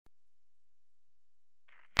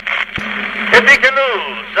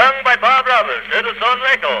on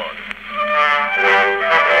record.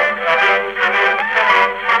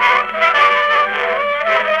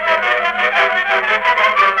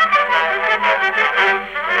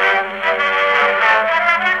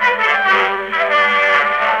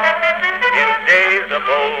 In days of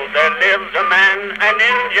old there lived a man, an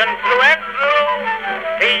Indian through and through.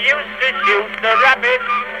 He used to shoot the rapids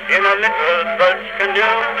in a little birch canoe.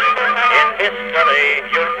 In history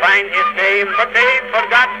you'll find his name, but they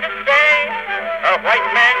forgot to say a white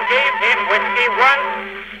man gave him whiskey once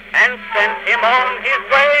and sent him on his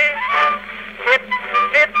way. Tip,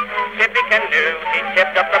 tip, Tippecanoe, he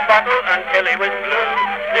tipped up the bottle until he was blue.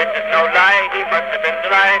 This is no lie, he must have been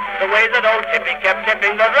dry, the way that old Tippy kept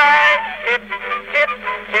tipping the rye. Tip, tip,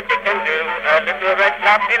 Tippecanoe, a little red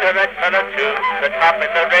top in a red color too. The top in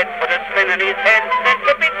the red put a spin in his head, then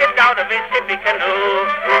Tippy tipped out of his Tippecanoe.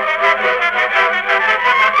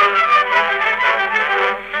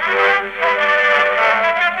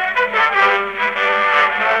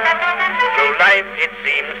 Through life it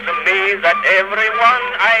seems to me that everyone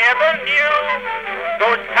I ever knew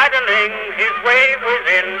goes paddling his way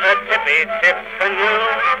within a tippy-tip canoe.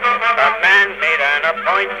 A man made an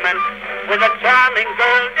appointment with a charming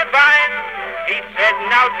girl divine. He said,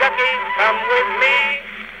 now Ducky, come with me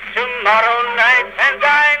tomorrow night and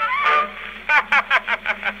dine.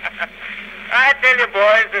 I tell you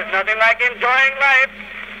boys, there's nothing like enjoying life.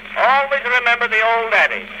 Always remember the old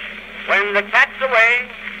adage, when the cat's away,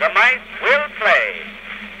 the mice will play.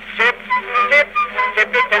 Tip, tip,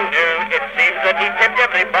 Tippecanoe, it seems that he tipped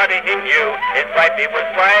everybody he knew. His wifey was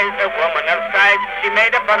wise, a woman of size. She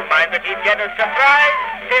made up her mind that he'd get a surprise.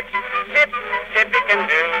 Tip, tip,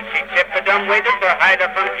 Tippecanoe, she tipped the dumb waiter to hide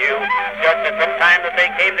her from view. Just at the time that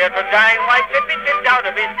they came there to dine, why Tippy tipped out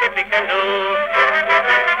of his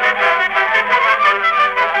Tippecanoe.